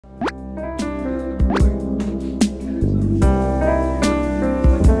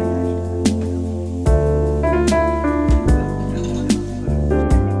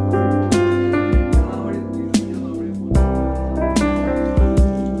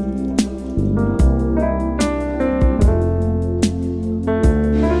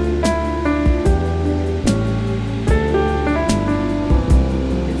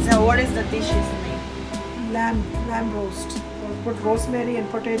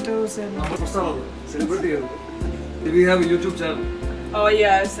potatoes and... Celebrity. We have a YouTube channel. Oh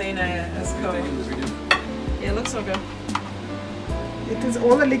yeah, I've seen it. That's cool. Yeah, it looks so good. It is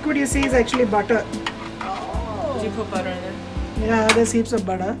all the liquid you see is actually butter. Oh. Did you put butter in there? Yeah, there's heaps of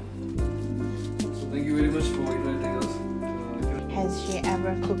butter. So thank you very much for inviting us. Has she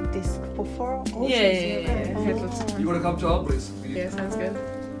ever cooked this before? Oh, yeah. Oh. You want to come to our place? Yeah, sounds good.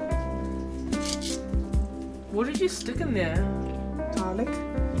 What did you stick in there? Garlic.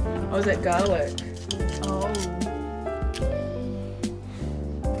 Oh, is that garlic? Oh.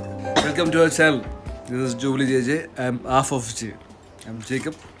 Welcome to our channel. This is Jubilee JJ. I'm half of J. I'm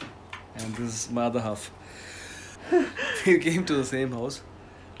Jacob, and this is my other half. We came to the same house,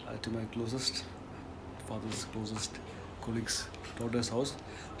 to my closest, father's closest colleague's daughter's house.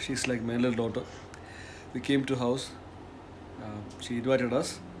 She's like my little daughter. We came to house. She invited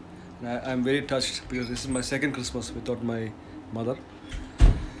us. And I'm very touched because this is my second Christmas without my mother.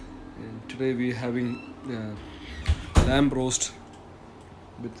 And today we're having lamb roast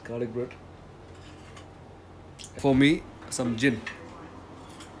with garlic bread. For me, some gin.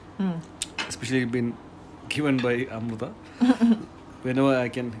 Especially been given by Amrita. Whenever I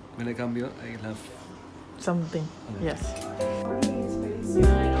can, when I come here, I'll have Something. Yes.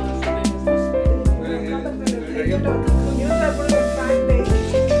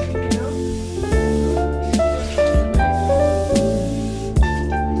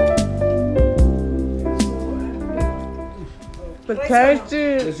 The taste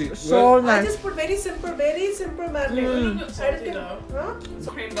is so I nice. just put very simple marinade. Huh?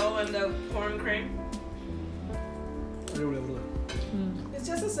 Cream bowl and the corn cream. It's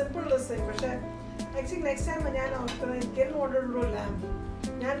just a simple thing, but actually next time I can order lamb.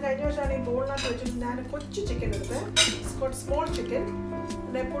 I bowl chicken. It's got small chicken,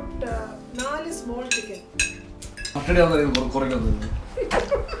 and I put 4 small chicken.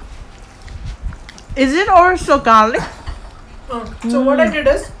 Is it also garlic? So what I did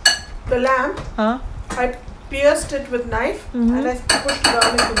is the lamb. Huh? I pierced it with knife and I put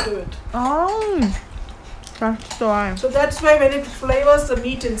garlic into it. Oh, that's why. So that's why when it flavors the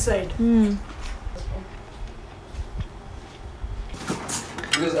meat inside.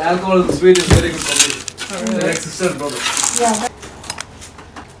 Because alcohol and sweet is very good combination. They're like sister and brother. Yeah.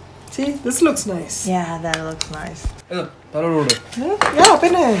 See, this looks nice. Yeah, that looks nice. Yeah,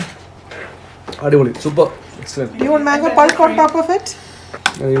 pinna. Adivoli, super, excellent. Do you want mango pulp on top of it?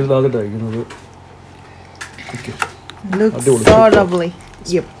 I use the other day, you know. Okay. Looks so lovely.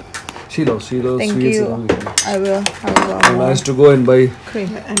 Yep. She loves Thank sweets you. and everything. I will. And I used to go and buy Cream.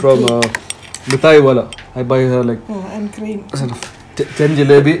 from Mithai Wala. I buy her like And cream. 10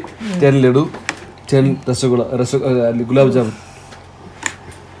 jalebi, 10 laddu, 10 rasagula, gulab jamun.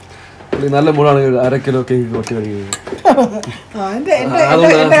 നല്ല മൂടാണെങ്കിൽ 1/2 kilo cake കൊട്ടി കഴിക്കുന്നത്. എന്റെ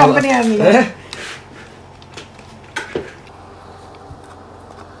കമ്പനിയാണല്ലേ.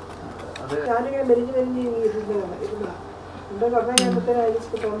 ഞാനിങ്ങനെ മെലിഞ്ഞ്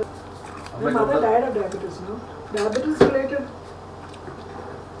my mother died of diabetes, no? Diabetes related.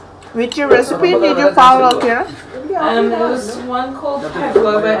 Which recipe did you follow here? There's one called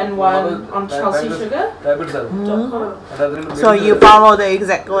pavlova and one on Chelsea sugar. So you follow the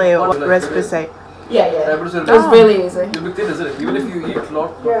exactly what the recipe say? Yeah. It was really easy. You'll be thin, isn't it? Even if you eat a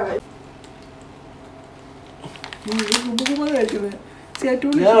lot. Yeah. See, I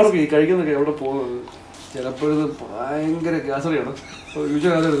told you. ഞാൻ ഓർക്കും ഈ കഴിക്കുന്നൊക്കെ എവിടെ പോകുന്നത് ചിലപ്പോഴത് ഭയങ്കര ഗ്യാസറിയാണ് അപ്പോൾ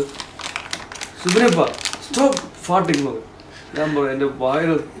usually അത് സുബിനപ്പ stop ഫാട്ടിങ് ഞാൻ പറയും എൻ്റെ വായിൽ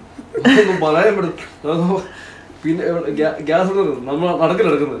ഒന്നും പറയാൻ പറ്റും പിന്നെ ഗ്യാസ് നമ്മൾ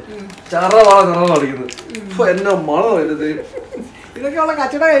നടക്കിലെടുക്കുന്നത് ചറ അടിക്കുന്നത് ഇപ്പൊ എന്നെ മണം എൻ്റെ ഇതൊക്കെയുള്ള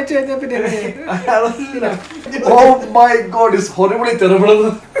കച്ചട കഴിച്ചു കഴിഞ്ഞാൽ പിന്നെ oh my god, it's horribly terrible.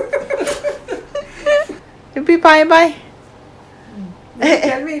 Bye.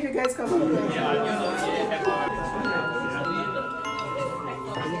 Tell me if you guys come over.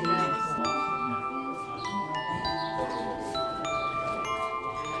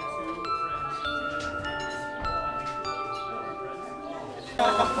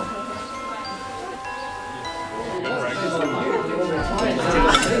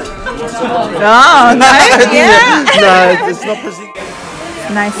 Oh, nice. Yeah. No, it's not perceived.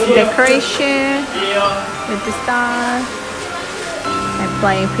 Nice decoration with the stars. I'm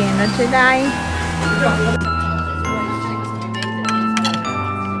playing piano today.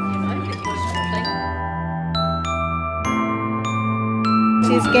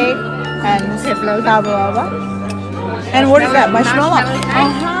 Cheesecake and pavlova. And what is that? Marshmallow?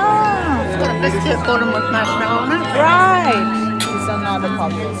 It's got a biscuit bottom with marshmallow on it. Right. It's another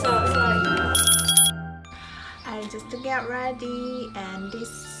problem. I just to get ready, and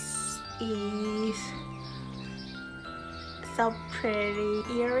this is so pretty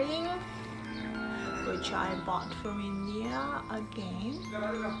earring which I bought from India again.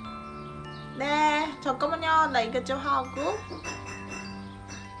 네, 잠깐만요. 나 이거 좀 하고.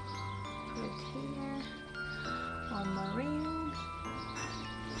 Right here. One more ring.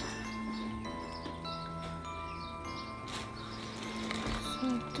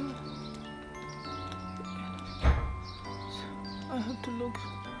 I have to look.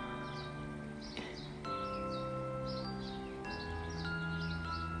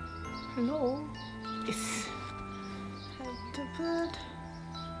 Hello. Yes. Have to put.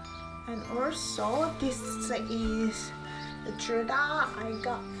 And also this is the Truda I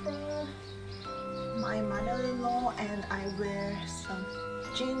got from my mother-in-law, and I wear some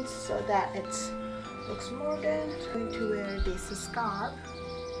jeans so that it looks modern. I'm going to wear this scarf.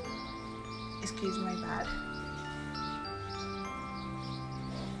 Excuse my bad.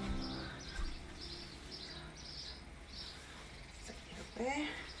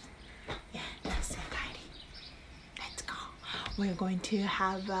 Yeah, that's it, tidy. Let's go. We're going to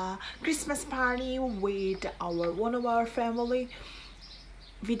have a Christmas party with one of our family.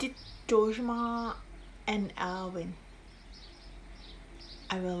 Visit Dojma and Alvin.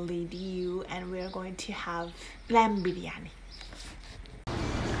 I will lead you, and we're going to have lamb biryani.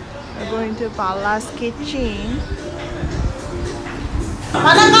 We're going to Pala's kitchen.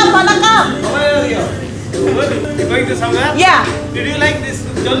 You're going to somewhere? Yeah. Did you like this?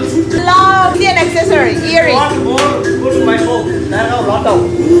 Love Indian accessory, earring. Want more? Go to my phone. There are a lot of.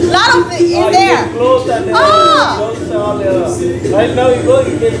 Lot of is there. Clothes and clothes all there. Right now you go,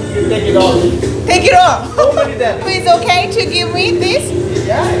 you take it all. Take it off. So many there. It's okay to give me this?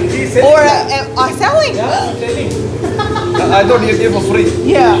 Yeah, he's selling. Or selling? Yeah, I'm selling. I thought you gave for free.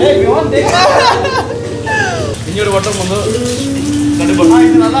 Yeah. Hey, you want this? In your bottom on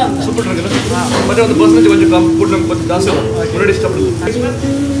super drink. But on the person going to come, put them, but that's already stopped. Christmas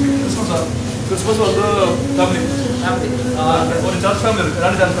was the family. Or church family.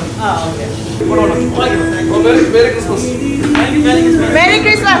 Okay. What order? Merry Christmas. Merry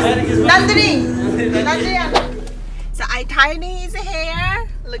Christmas. Nandini. So I tied his hair.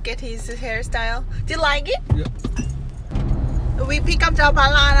 Look at his hairstyle. Do you like it? Yeah. We pick up the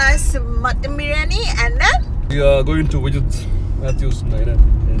Palana's mutton biryani, and then we are going to visit Matthew's Naira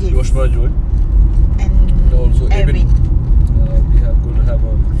and Yoshma Joy. And also Evan. We are going to have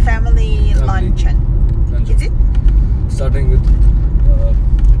a family luncheon. Is it? Starting with a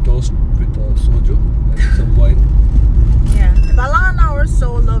toast with soju and some wine. Yeah. Balana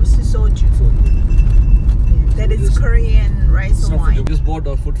also loves soju. That is Korean rice wine. We just bought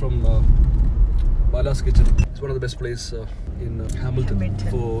our food from Bala's Kitchen. It's one of the best places in Hamilton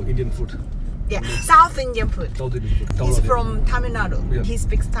for Indian food. Yeah, South Indian food. South Indian food. He's from Tamil Nadu. Yeah. He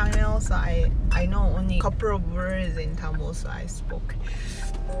speaks Tamil, so I know only a couple of words in Tamil, so I spoke.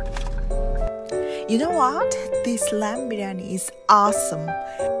 You know what? This lamb biryani is awesome.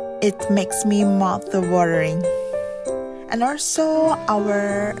 It makes me mouth watering. And also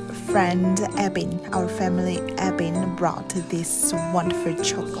our friend Ebin, our family Ebin, brought this wonderful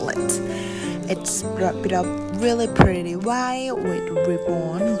chocolate. It's wrapped up really pretty white with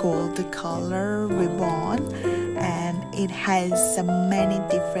ribbon, gold color ribbon, and it has many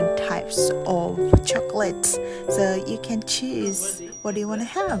different types of chocolates. So you can choose what do you want to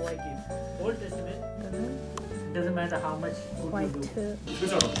have. Old Testament. Doesn't matter how much food White you do.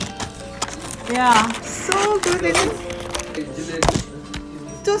 too. Yeah, so good. Isn't it?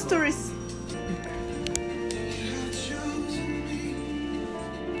 2 stories.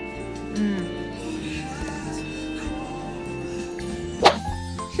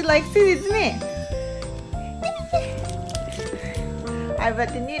 She likes it, isn't it? I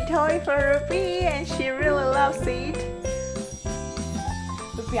bought a new toy for Ruby and she really loves it.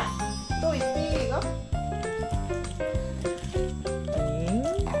 Ruby, 또 있지 이거?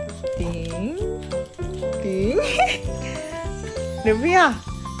 띵, 띵, 띵. 루비야,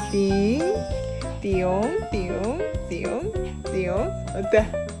 띵, 띠용, 띠용, 띠용, 띠용. 어때?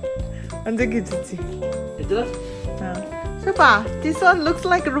 완전 괜찮지? Itulah. Coba, this one looks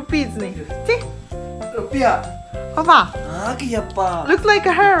like rupees nih. See? Rupiah. Apa? Ah, kiyapa. Looks like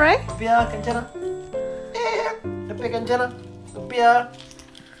her, right? Rupiah kencana. Rupiah kencana. Rupiah.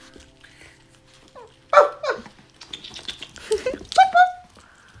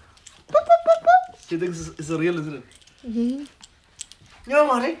 She thinks it's a real, isn't it? Nyawa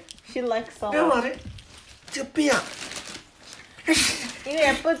mari. She likes so Nyawa much. mari. Rupiah. Ini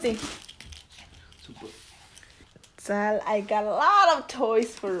예쁘지? Super. So I got a lot of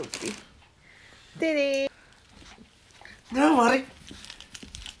toys for Ruby. Didi. Don't worry.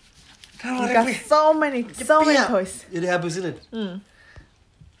 Don't We worry. got so many toys. You're happy, isn't it?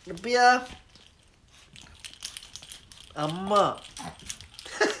 Pia. Amma.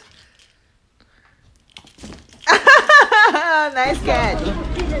 Nice catch.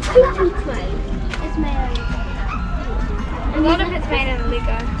 It's made of a lot of it's made of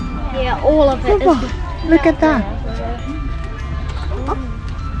Lego. Yeah, all of it. Look at that.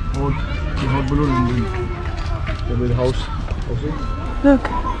 The hot balloon in the house. Look.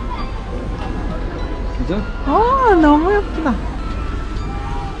 Oh, 너무 예쁘다.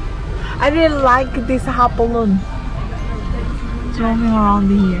 I really like this hot balloon. It's roaming around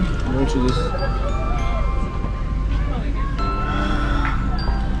here. Also this.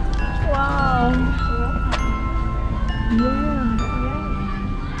 Wow. Yeah.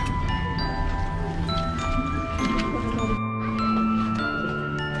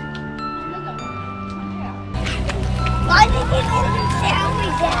 Why did you tell me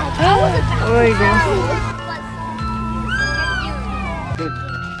that? There you go.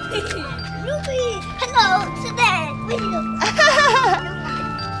 Ruby, hello, today.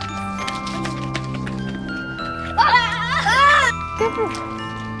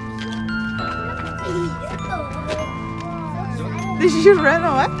 Did you run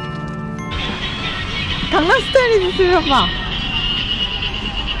away? 강남 스타일이지, 수려봐.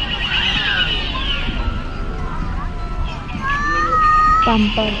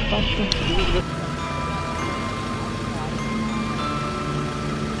 빰빰빰빰.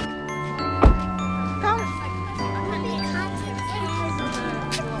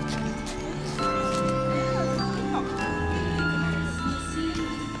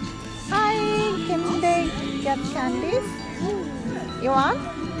 Hi, can they get candies? You want?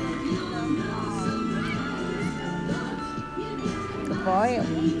 Good boy.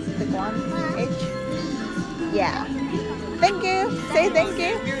 Take one each. Yeah. Thank you. Say thank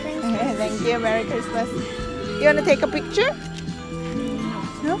you. Thank you. Merry Christmas. You want to take a picture?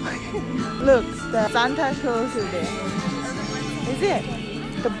 No? Look, the Santa Claus is there. Is it?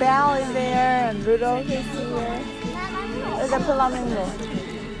 The bell is there and Rudolph is here. There's a flamingo.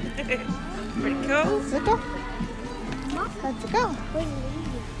 Pretty cool. Let's go. Let's go.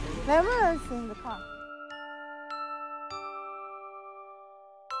 Lemon is in the car.